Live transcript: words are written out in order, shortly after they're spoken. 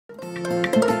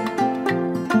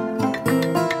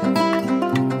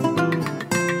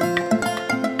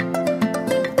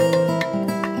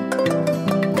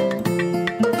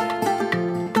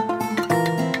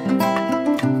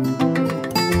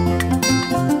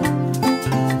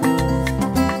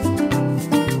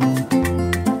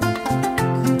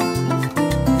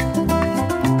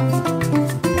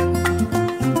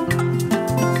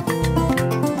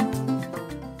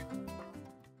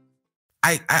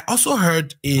I also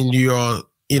heard in your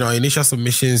initial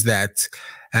submissions that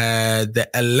the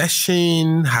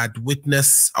election had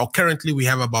witnessed, or currently we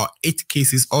have about 8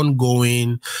 cases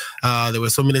ongoing. There were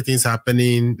so many things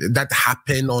happening that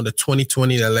happened on the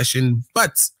 2020 election,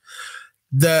 but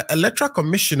the Electoral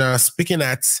Commissioner, speaking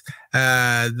at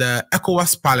the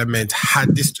Ecowas Parliament,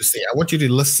 had this to say. I want you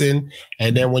to listen,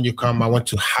 and then when you come, I want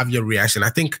to have your reaction. I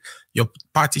think your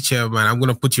party chairman, I'm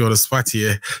going to put you on the spot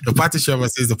here. The party chairman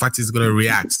says the party is going to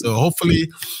react. So hopefully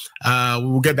we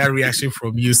will get that reaction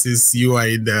from you, since you are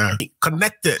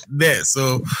connected there.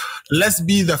 So let's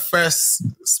be the first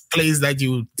place that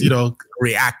you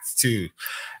react to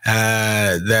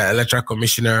the Electoral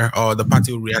Commissioner, or the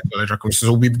party will react to the Electoral Commissioner.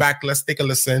 So we'll be back. Let's take a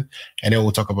listen, and then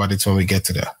we'll talk about it when we get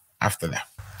to after that.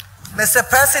 Mr.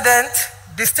 President,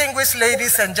 distinguished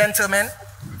ladies and gentlemen,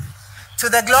 to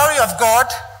the glory of God,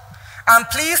 I'm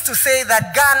pleased to say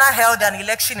that Ghana held an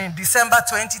election in December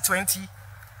 2020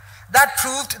 that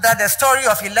proved that the story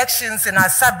of elections in our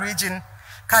sub-region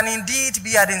can indeed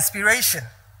be an inspiration,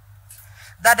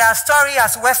 that our story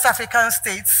as West African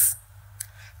states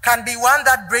can be one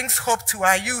that brings hope to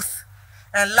our youth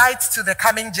and light to the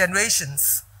coming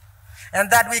generations,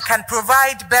 and that we can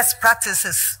provide best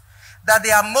practices that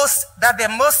the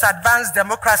most advanced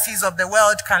democracies of the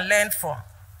world can learn from.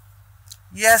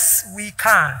 Yes, we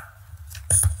can.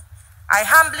 I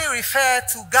humbly refer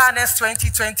to Ghana's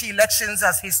 2020 elections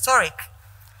as historic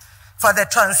for the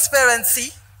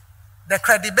transparency, the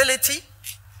credibility,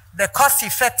 the cost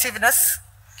effectiveness,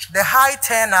 the high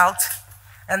turnout,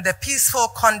 and the peaceful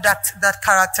conduct that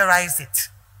characterized it.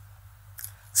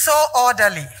 So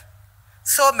orderly,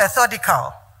 so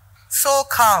methodical, so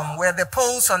calm were the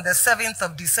polls on the 7th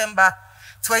of December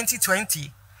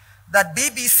 2020 that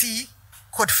BBC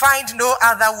could find no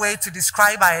other way to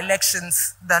describe our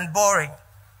elections than boring.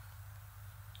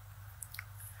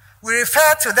 We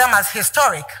refer to them as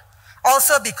historic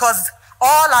also because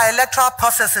all our electoral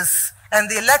processes and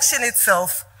the election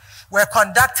itself were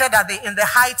conducted in the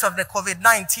height of the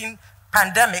COVID-19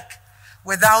 pandemic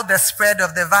without the spread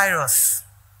of the virus.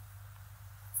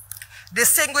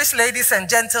 Distinguished ladies and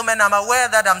gentlemen, I'm aware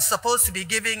that I'm supposed to be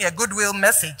giving a goodwill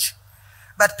message,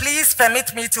 but please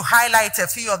permit me to highlight a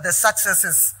few of the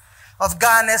successes of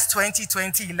Ghana's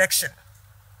 2020 election.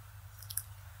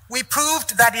 We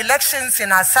proved that elections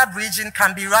in our sub-region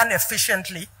can be run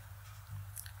efficiently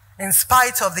in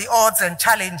spite of the odds and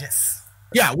challenges.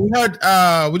 Yeah, we heard.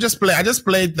 I just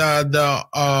played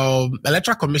the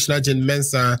Electoral Commissioner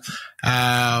Mensah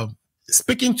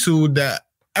speaking to the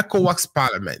Ecowas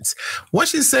Parliament. What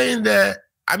she's saying there,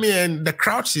 I mean, the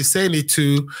crowd she's saying it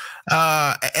to,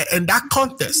 in that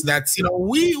context, that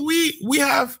we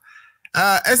have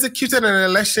executed an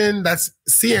election that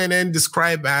CNN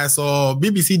described as, or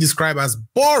BBC described as,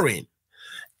 boring.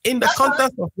 In the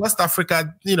context of West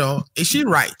Africa, is she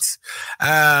right?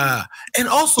 And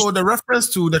also the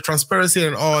reference to the transparency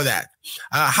and all that.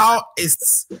 How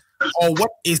is, or what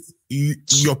is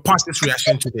your party's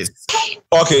reaction to this?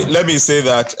 Okay, let me say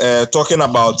that talking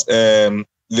about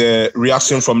the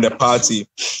reaction from the party,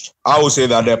 I would say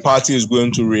that the party is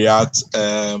going to react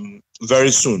very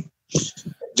soon.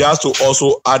 Just to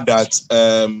also add that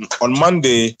on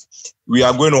Monday, we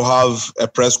are going to have a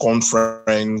press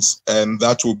conference, and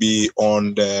that will be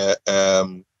on the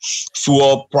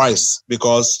fuel price,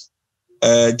 because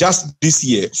just this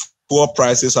year, fuel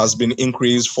prices has been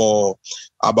increased for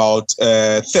about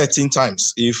 13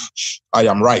 times, if I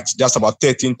am right, just about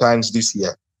 13 times this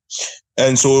year.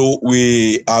 And so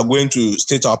we are going to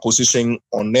state our position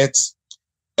on it.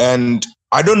 And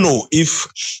I don't know if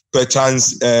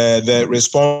perchance the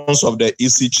response of the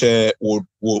EC chair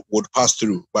would pass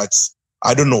through, but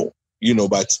I don't know,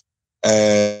 but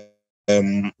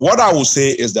what I will say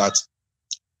is that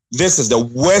this is the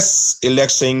worst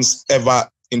elections ever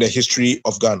in the history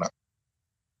of Ghana.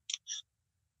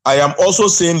 I am also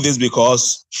saying this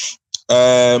because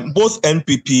both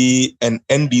NPP and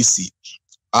NDC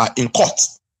are in court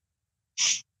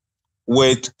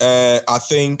with, I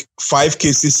think, 5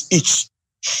 cases each.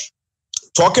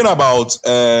 Talking about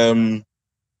the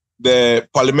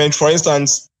parliament, for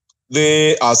instance,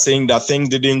 they are saying that things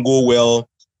didn't go well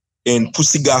in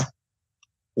Pusiga,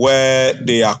 where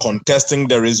they are contesting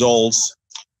the results.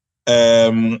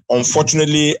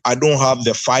 Unfortunately, I don't have all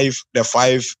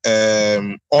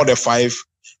the five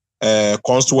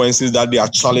constituencies that they are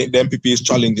challenging. The MPP is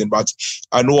challenging, but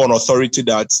I know on authority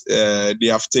that they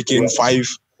have taken 5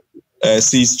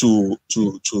 seats to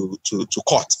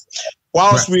court.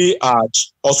 Whilst we are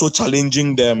also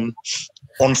challenging them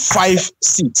on 5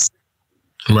 seats.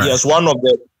 Right. Yes, one of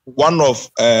the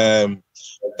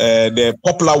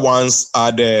popular ones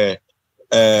are the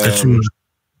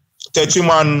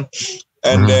Techiman,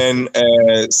 and then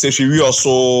Sefiri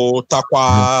also,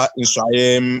 Takwa,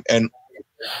 Israel, and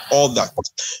all that.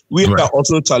 We are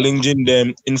also challenging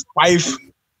them in 5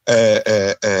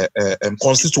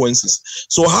 constituencies.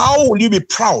 So how will you be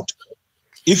proud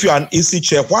if you're an EC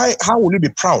chair? How will you be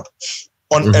proud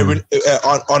on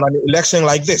on an election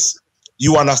like this?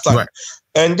 You understand? Right.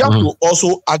 And just to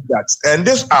also add that, and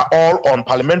these are all on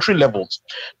parliamentary levels,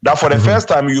 that for the first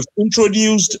time you've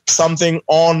introduced something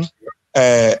on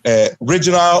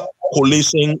regional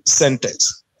coalition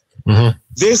centers.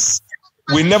 This,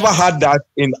 we never had that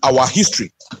in our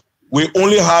history. We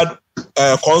only had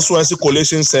constituency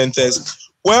coalition centers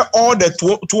where all the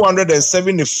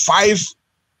 275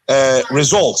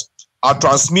 results are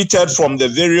transmitted from the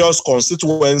various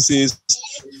constituencies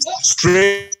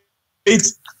straight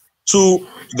to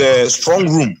the strong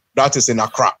room that is in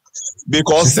Accra,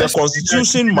 because the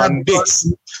constitution mandates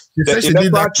the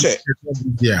electoral chair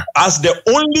as the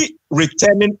only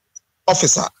returning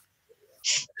officer.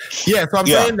 Yeah, so I'm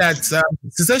saying that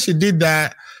she said she did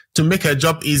that to make her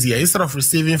job easier. Instead of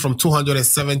receiving from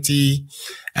 270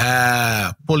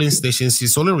 polling stations,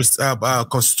 she's only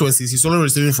constituencies. She's only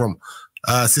receiving from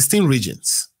 16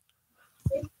 regions.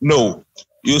 No,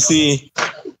 you see,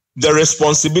 the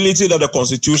responsibility that the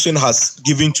Constitution has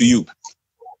given to you,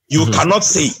 you cannot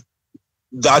say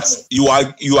that you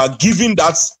are giving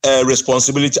that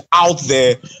responsibility out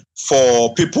there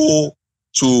for people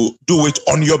to do it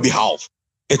on your behalf.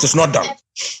 It is not done.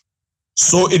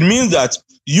 So it means that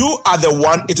you are the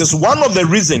one. It is one of the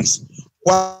reasons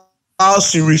why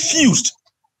she refused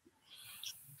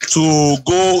to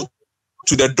go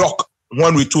to the dock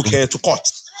when we took her to court,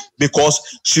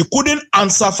 because she couldn't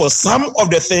answer for some of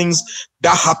the things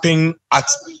that happened at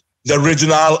the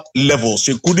regional level.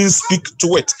 She couldn't speak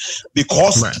to it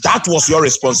because that was your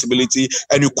responsibility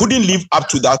and you couldn't live up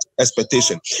to that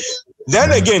expectation.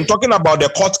 Then again, talking about the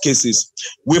court cases,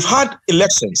 we've had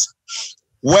elections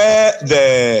where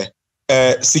the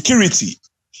security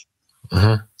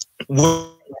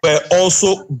were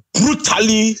also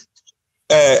brutally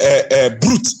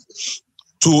brute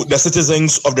to the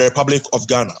citizens of the Republic of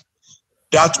Ghana.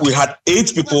 That we had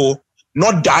 8 people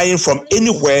not dying from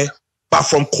anywhere but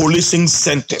from coalition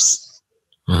centers.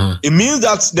 It means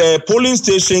that the polling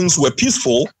stations were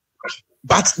peaceful,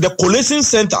 but the coalition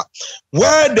center,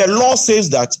 where the law says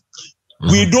that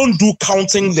we don't do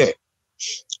counting there,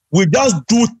 we just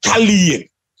do tallying,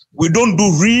 we don't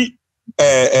do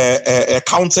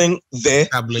counting there,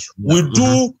 we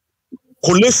do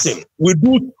coalition, we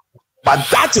do. But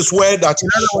that is where the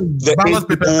 8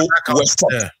 people were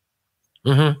stopped.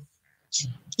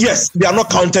 Yes, they are not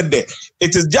counted there.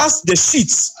 It is just the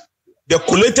sheets, the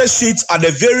collated sheets at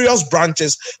the various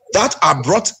branches that are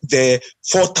brought there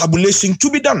for tabulation to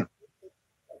be done.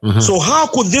 So how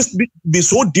could this be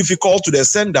so difficult to the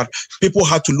extent that people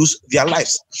had to lose their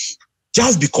lives?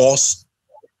 Just because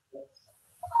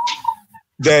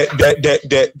the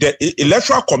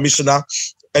Electoral Commissioner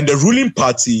and the ruling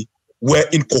party were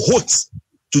in cohorts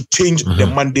to change the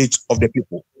mandate of the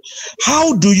people.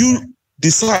 How do you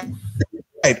decide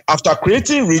after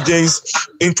creating regions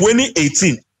in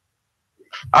 2018?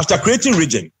 After creating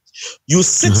region, you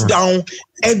sit down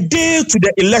a day to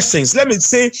the elections. Let me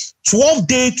say 12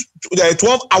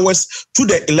 hours to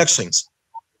the elections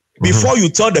before you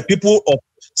tell the people of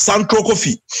Central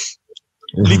Kofi,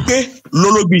 Lipe,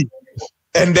 Lolobi,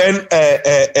 and then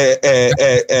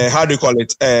how do you call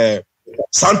it?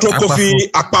 Central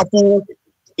Kofi, Akpapu,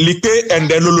 Lipe, and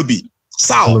then Lolobi.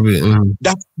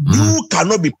 That you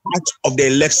cannot be part of the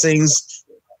elections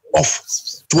of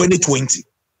 2020.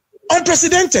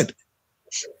 Unprecedented.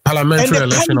 Parliamentary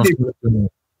election of 2020.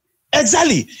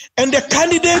 Exactly. And the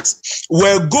candidates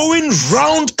were going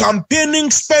round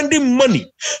campaigning, spending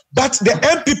money. But the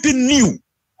MPP knew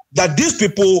that these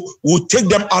people would take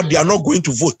them out. They are not going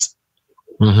to vote.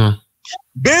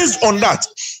 Based on that,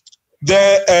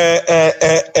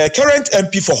 the current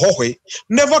MP for Hohwe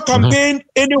never campaigned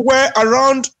anywhere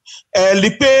around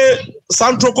Lipe,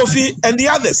 Central Kofi, and the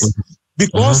others,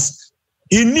 because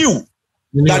he knew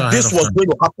that this was going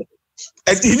to happen.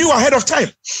 And he knew ahead of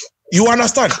time. You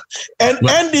understand? And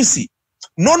NDC,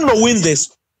 not knowing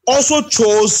this, also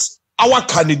chose our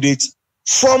candidate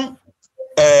from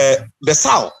the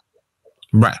South.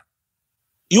 Right.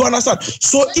 You understand?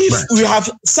 So if we have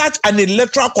such an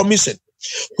electoral commission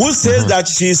who says that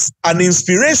she's an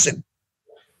inspiration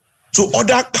to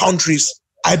other countries,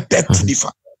 I beg to differ.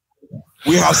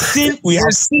 We have seen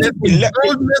the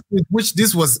boldness with which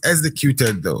this was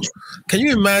executed, though. Can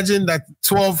you imagine that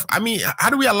 12? I mean,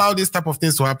 how do we allow this type of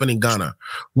things to happen in Ghana,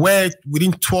 where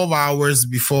within 12 hours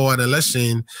before an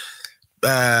election,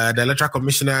 the Electoral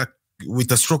Commissioner,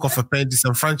 with a stroke of a pen,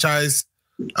 disenfranchised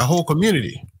a whole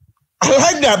community? I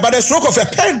like that, but a stroke of a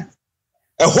pen,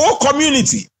 a whole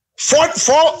community, four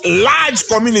large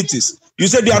communities. You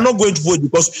said they are not going to vote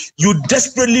because you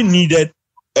desperately needed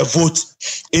a vote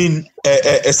in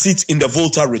a seat in the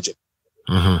Volta region.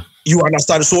 You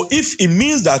understand? So if it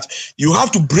means that you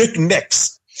have to break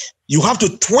necks, you have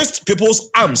to twist people's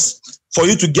arms for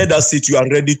you to get that seat, you are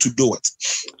ready to do it.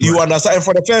 You understand? And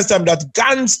for the first time that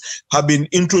guns have been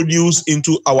introduced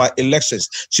into our elections,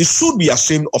 she should be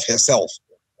ashamed of herself.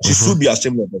 She should be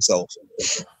ashamed of herself.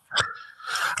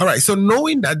 All right. So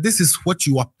knowing that this is what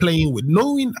you are playing with,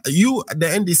 knowing you, the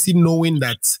NDC, knowing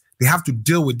that they have to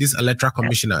deal with this electoral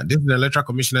commissioner. This is an electoral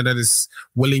commissioner that is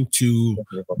willing to,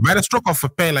 by the stroke of a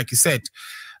pen, like you said,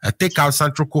 take out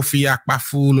Santro Kofi,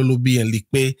 Akpafu, Lulubi, and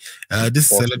Likpe.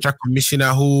 This is an electoral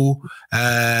commissioner who,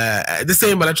 the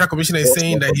same electoral commissioner is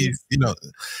saying that he's, you know,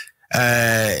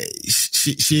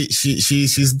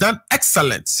 she's done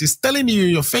excellent. She's telling you in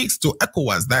your face to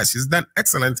Ecowas that she's done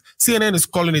excellent. CNN is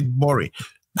calling it boring.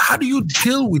 How do you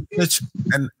deal with such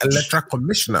an electoral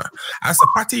commissioner as a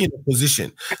party in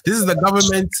opposition? This is the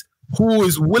government who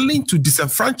is willing to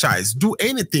disenfranchise, do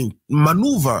anything,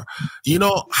 maneuver. You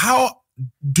know, how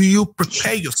do you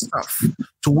prepare yourself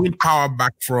to win power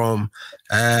back from,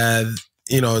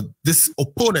 you know, this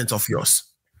opponent of yours?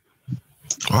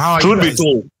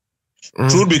 Truth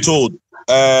be told,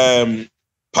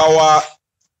 power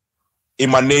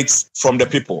emanates from the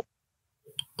people.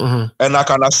 And I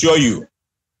can assure you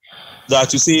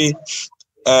that, you see,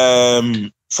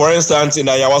 for instance, in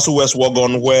Ayawaso West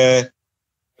Wagon, where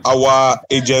our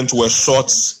agents were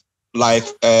shot like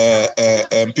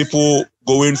people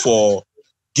going for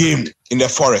game in the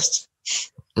forest.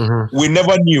 We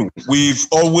never knew. We've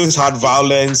always had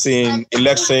violence in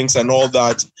elections and all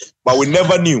that, but we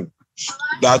never knew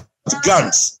that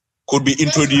guns could be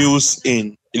introduced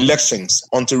in elections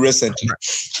until recently.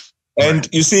 And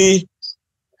you see,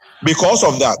 because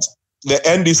of that, the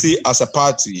NDC as a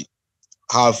party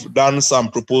have done some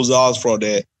proposals for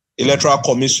the Electoral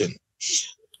Commission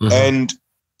and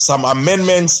some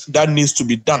amendments that needs to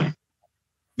be done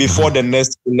before the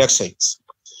next elections.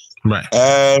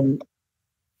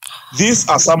 These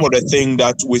are some of the things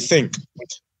that we think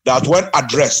that when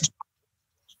addressed,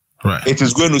 it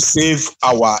is going to save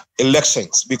our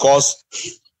elections, because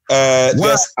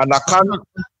there's an account.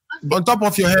 On top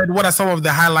of your head, what are some of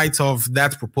the highlights of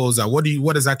that proposal?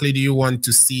 What exactly do you want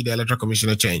to see the Electoral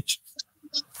Commissioner change?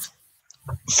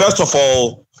 First of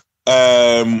all,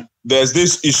 there's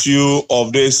this issue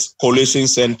of these collation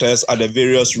centers at the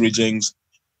various regions.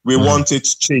 We want it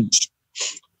changed.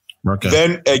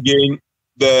 Then again,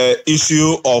 the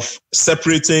issue of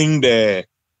separating the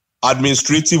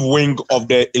administrative wing of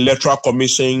the Electoral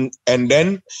Commission and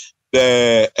then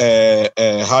the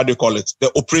how do you call it?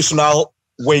 The operational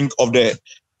wing of the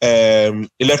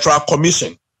Electoral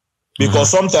Commission,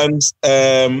 because sometimes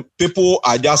people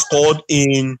are just called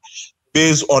in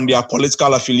based on their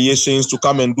political affiliations to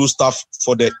come and do stuff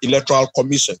for the Electoral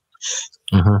Commission.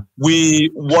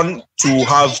 We want to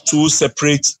have two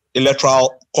separate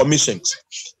electoral commissions.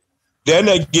 Then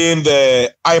again,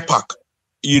 the IPAC,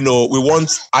 you know, we want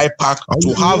IPAC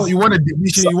to have. You want a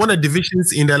division. You want a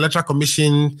divisions in the Electoral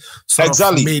Commission, sort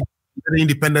of made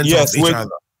independent of each other.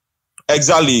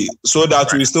 Exactly, so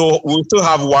that we still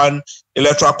have one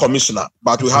electoral commissioner,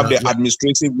 but we have the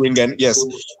administrative wing, and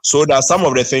so that some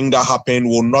of the things that happen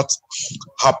will not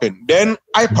happen. Then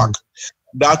IPAC,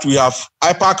 that we have,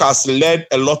 IPAC has led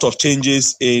a lot of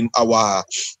changes in our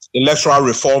electoral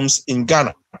reforms in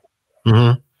Ghana.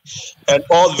 And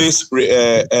all these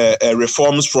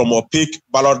reforms, from opaque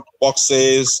ballot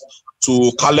boxes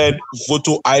to colored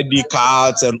photo ID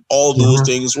cards and all those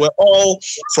things, were all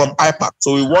from IPAC.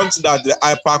 So we want that the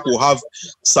IPAC will have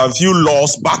some few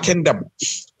laws backing them,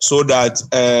 so that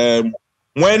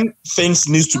when things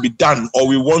needs to be done or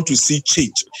we want to see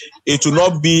change, it will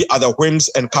not be at the whims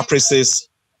and caprices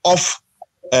of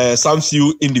some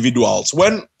few individuals.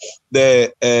 When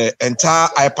the entire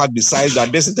IPAC decides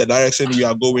that this is the direction we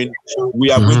are going, we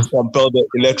are going to compel the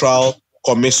Electoral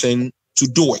Commission to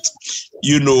do it.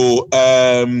 You know,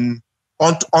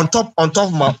 on top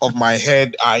of my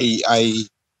head, I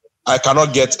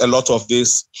cannot get a lot of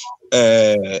these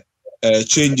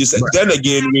changes. And then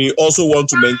again, we also want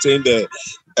to maintain the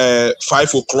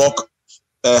 5 o'clock,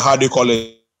 how do you call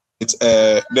it?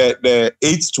 The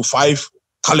 8 to 5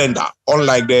 calendar,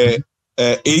 unlike the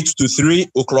 8 to 3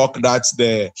 o'clock that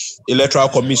the Electoral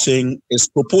Commission is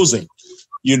proposing,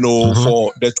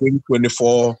 for the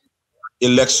 2024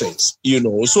 elections,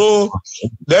 So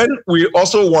then we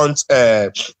also want,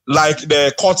 like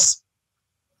the courts,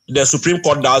 the Supreme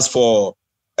Court does for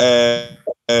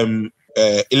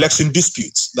election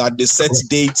disputes, that they set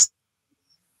dates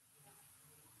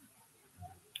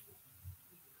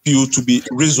to be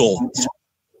resolved.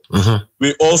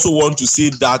 We also want to see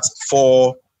that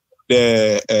for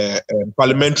the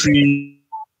parliamentary,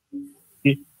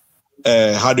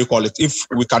 how do you call it? If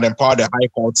we can empower the High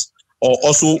Courts, or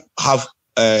also have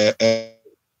a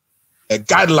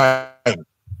guideline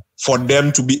for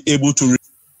them to be able to.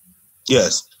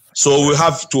 Yes, so we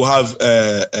have to have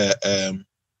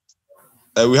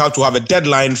a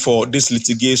deadline for these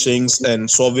litigations and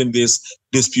solving this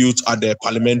dispute at the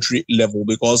parliamentary level,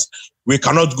 because we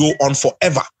cannot go on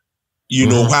forever.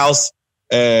 Whilst,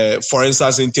 for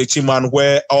instance, in Techiman,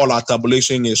 where all our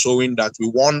tabulation is showing that we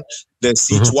won the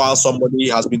seat while somebody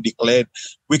has been declared,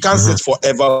 we can't sit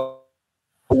forever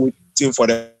waiting for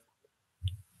the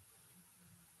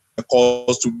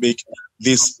cause to make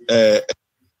these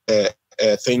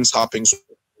things happen. So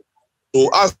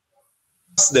as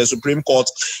the Supreme Court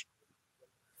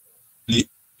be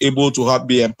able to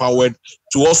be empowered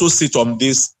to also sit on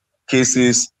these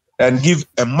cases and give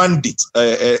a mandate,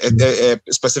 a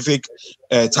specific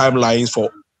timelines for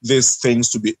these things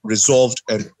to be resolved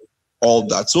and all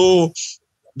that. So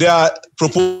there are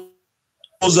proposals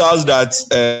that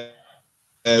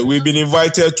we've been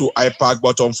invited to IPAC,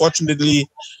 but unfortunately,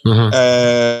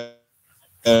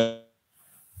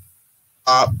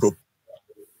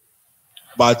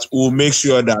 but we'll make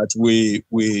sure that we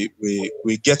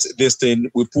get this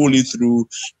thing, we pull it through.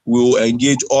 We'll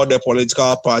engage all the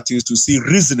political parties to see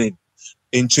reasoning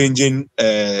in changing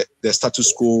the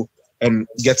status quo and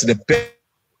get the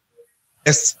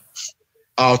best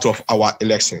out of our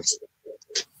elections.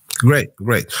 Great.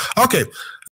 Okay.